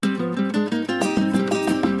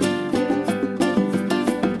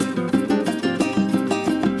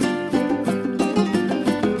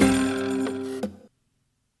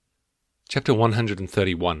Chapter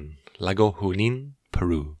 131, Lago Junin,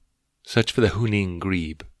 Peru. Search for the Junin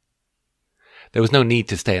Grebe. There was no need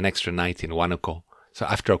to stay an extra night in Huánuco, so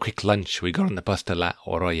after a quick lunch we got on the bus to La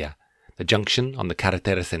Oroya, the junction on the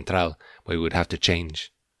Carretera Central where we would have to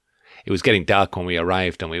change. It was getting dark when we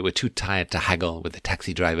arrived and we were too tired to haggle with the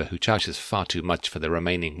taxi driver who charged us far too much for the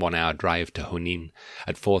remaining 1 hour drive to Junin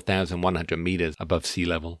at 4,100 meters above sea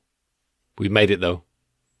level. We made it though.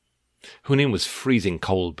 Junin was freezing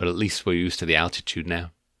cold, but at least we're used to the altitude now.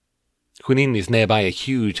 Junin is nearby a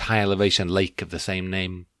huge high-elevation lake of the same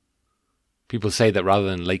name. People say that rather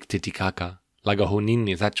than Lake Titicaca, Lago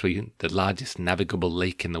Junin is actually the largest navigable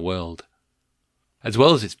lake in the world. As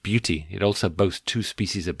well as its beauty, it also boasts two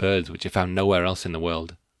species of birds which are found nowhere else in the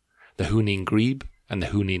world, the Junin grebe and the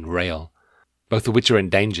Junin rail, both of which are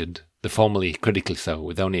endangered, the formerly critically so,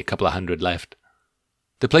 with only a couple of hundred left.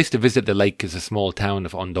 The place to visit the lake is a small town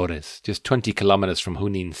of Hondores, just 20 kilometers from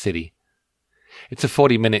Junin city. It's a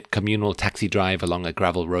 40-minute communal taxi drive along a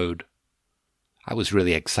gravel road. I was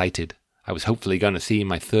really excited. I was hopefully going to see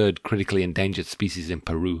my third critically endangered species in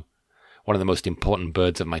Peru, one of the most important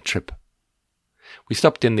birds of my trip. We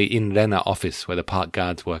stopped in the INRENA office where the park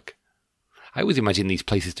guards work. I always imagine these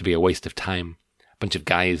places to be a waste of time, a bunch of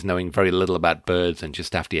guys knowing very little about birds and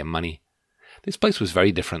just after your money. This place was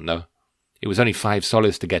very different though. It was only 5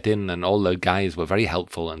 soles to get in, and all the guys were very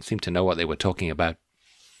helpful and seemed to know what they were talking about.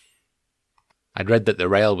 I'd read that the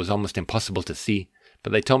rail was almost impossible to see,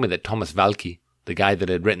 but they told me that Thomas Valky, the guy that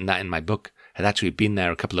had written that in my book, had actually been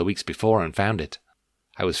there a couple of weeks before and found it.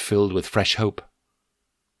 I was filled with fresh hope.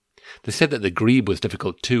 They said that the grebe was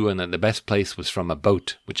difficult too, and that the best place was from a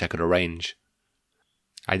boat, which I could arrange.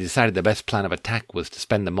 I decided the best plan of attack was to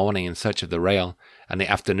spend the morning in search of the rail, and the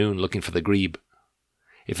afternoon looking for the grebe.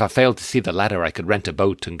 If I failed to see the latter, I could rent a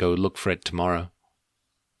boat and go look for it tomorrow.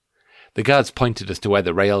 The guards pointed us to where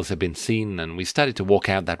the rails had been seen, and we started to walk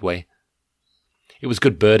out that way. It was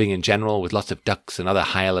good birding in general, with lots of ducks and other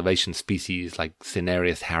high-elevation species like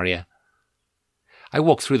Cinereus harrier. I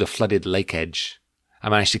walked through the flooded lake edge. I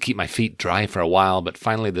managed to keep my feet dry for a while, but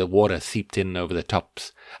finally the water seeped in over the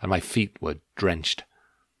tops, and my feet were drenched.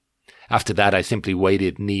 After that, I simply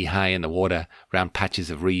waded knee-high in the water, round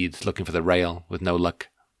patches of reeds, looking for the rail, with no luck.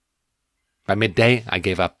 By midday, I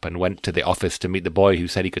gave up and went to the office to meet the boy who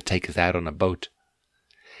said he could take us out on a boat.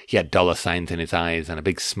 He had dollar signs in his eyes and a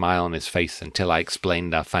big smile on his face until I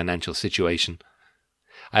explained our financial situation.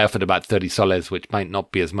 I offered about 30 soles, which might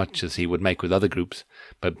not be as much as he would make with other groups,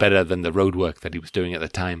 but better than the road work that he was doing at the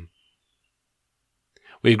time.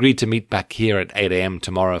 We agreed to meet back here at 8 a.m.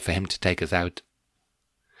 tomorrow for him to take us out.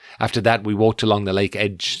 After that, we walked along the lake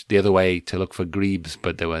edge the other way to look for grebes,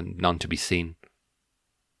 but there were none to be seen.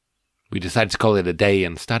 We decided to call it a day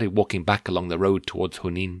and started walking back along the road towards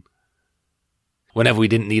Junin. Whenever we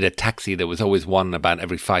didn't need a taxi, there was always one about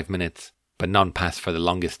every 5 minutes, but none passed for the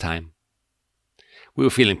longest time. We were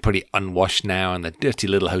feeling pretty unwashed now, and the dirty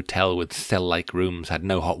little hotel with cell-like rooms had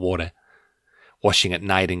no hot water. Washing at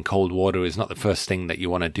night in cold water is not the first thing that you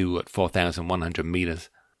want to do at 4,100 meters.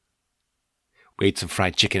 We ate some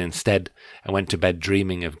fried chicken instead, and went to bed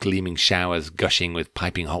dreaming of gleaming showers gushing with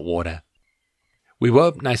piping hot water. We were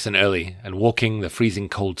up nice and early, and walking the freezing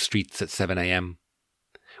cold streets at 7 a.m.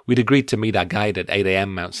 We'd agreed to meet our guide at 8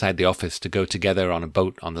 a.m. outside the office to go together on a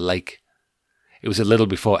boat on the lake. It was a little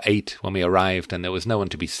before 8 when we arrived, and there was no one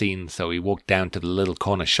to be seen, so we walked down to the little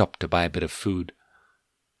corner shop to buy a bit of food.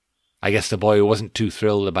 I guess the boy wasn't too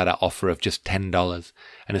thrilled about our offer of just $10,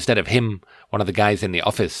 and instead of him, one of the guys in the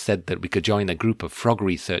office said that we could join a group of frog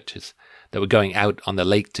researchers that were going out on the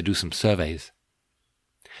lake to do some surveys.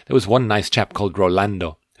 There was one nice chap called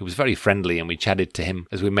Rolando, who was very friendly, and we chatted to him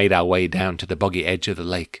as we made our way down to the boggy edge of the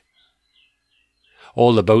lake.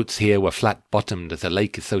 All the boats here were flat-bottomed as the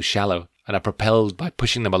lake is so shallow, and are propelled by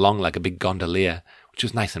pushing them along like a big gondolier, which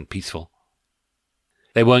was nice and peaceful.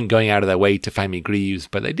 They weren't going out of their way to find me grebes,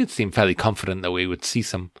 but they did seem fairly confident that we would see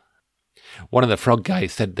some. One of the frog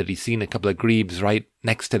guys said that he'd seen a couple of grebes right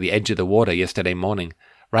next to the edge of the water yesterday morning,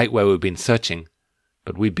 right where we'd been searching,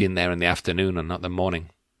 but we'd been there in the afternoon and not the morning.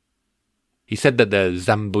 He said that the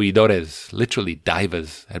zambuidores, literally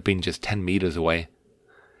divers, had been just 10 meters away.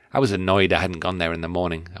 I was annoyed I hadn't gone there in the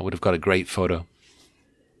morning. I would have got a great photo.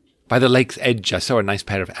 By the lake's edge, I saw a nice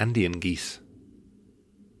pair of Andean geese.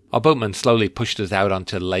 Our boatman slowly pushed us out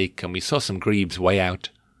onto the lake, and we saw some grebes way out.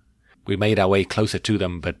 We made our way closer to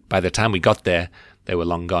them, but by the time we got there, they were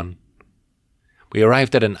long gone. We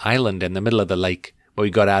arrived at an island in the middle of the lake, where we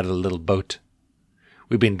got out of the little boat.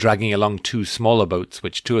 We'd been dragging along 2 smaller boats,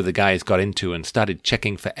 which 2 of the guys got into and started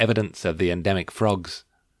checking for evidence of the endemic frogs.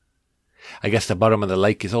 I guess the bottom of the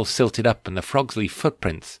lake is all silted up and the frogs leave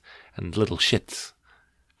footprints, and little shits.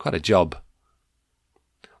 Quite a job.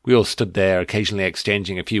 We all stood there, occasionally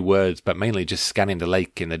exchanging a few words, but mainly just scanning the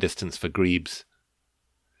lake in the distance for grebes.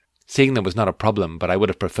 Seeing them was not a problem, but I would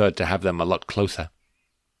have preferred to have them a lot closer.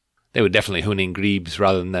 They were definitely Junin grebes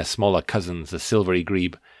rather than their smaller cousins, the silvery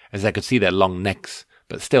grebe, as I could see their long necks,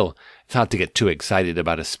 but still, it's hard to get too excited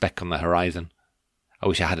about a speck on the horizon. I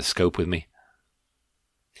wish I had a scope with me.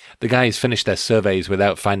 The guys finished their surveys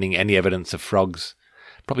without finding any evidence of frogs.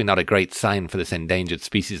 Probably not a great sign for this endangered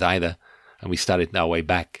species either, and we started our way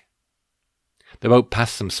back. The boat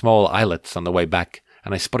passed some small islets on the way back,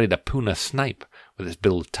 and I spotted a puna snipe with its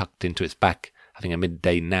bill tucked into its back, having a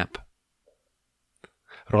midday nap.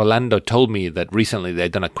 Rolando told me that recently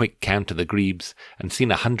they'd done a quick count of the grebes and seen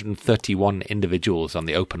 131 individuals on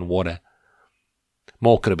the open water.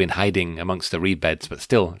 More could have been hiding amongst the reed beds, but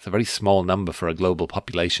still, it's a very small number for a global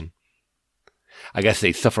population. I guess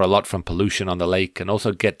they suffer a lot from pollution on the lake and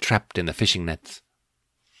also get trapped in the fishing nets.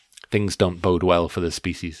 Things don't bode well for the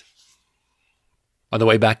species. On the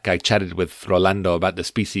way back, I chatted with Rolando about the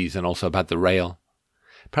species and also about the rail.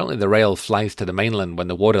 Apparently the rail flies to the mainland when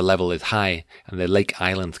the water level is high and the lake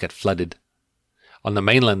islands get flooded. On the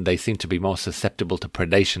mainland, they seem to be more susceptible to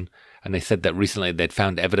predation, and they said that recently they'd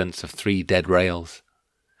found evidence of 3 dead rails.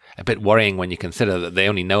 A bit worrying when you consider that they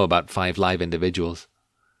only know about 5 live individuals.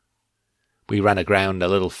 We ran aground a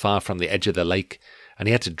little far from the edge of the lake, and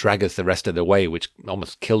he had to drag us the rest of the way, which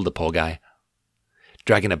almost killed the poor guy.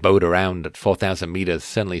 Dragging a boat around at 4,000 meters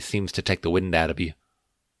certainly seems to take the wind out of you.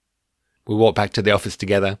 We walked back to the office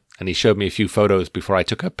together, and he showed me a few photos before I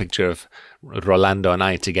took a picture of Rolando and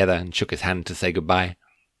I together and shook his hand to say goodbye.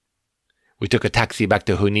 We took a taxi back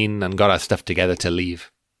to Junin and got our stuff together to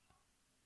leave.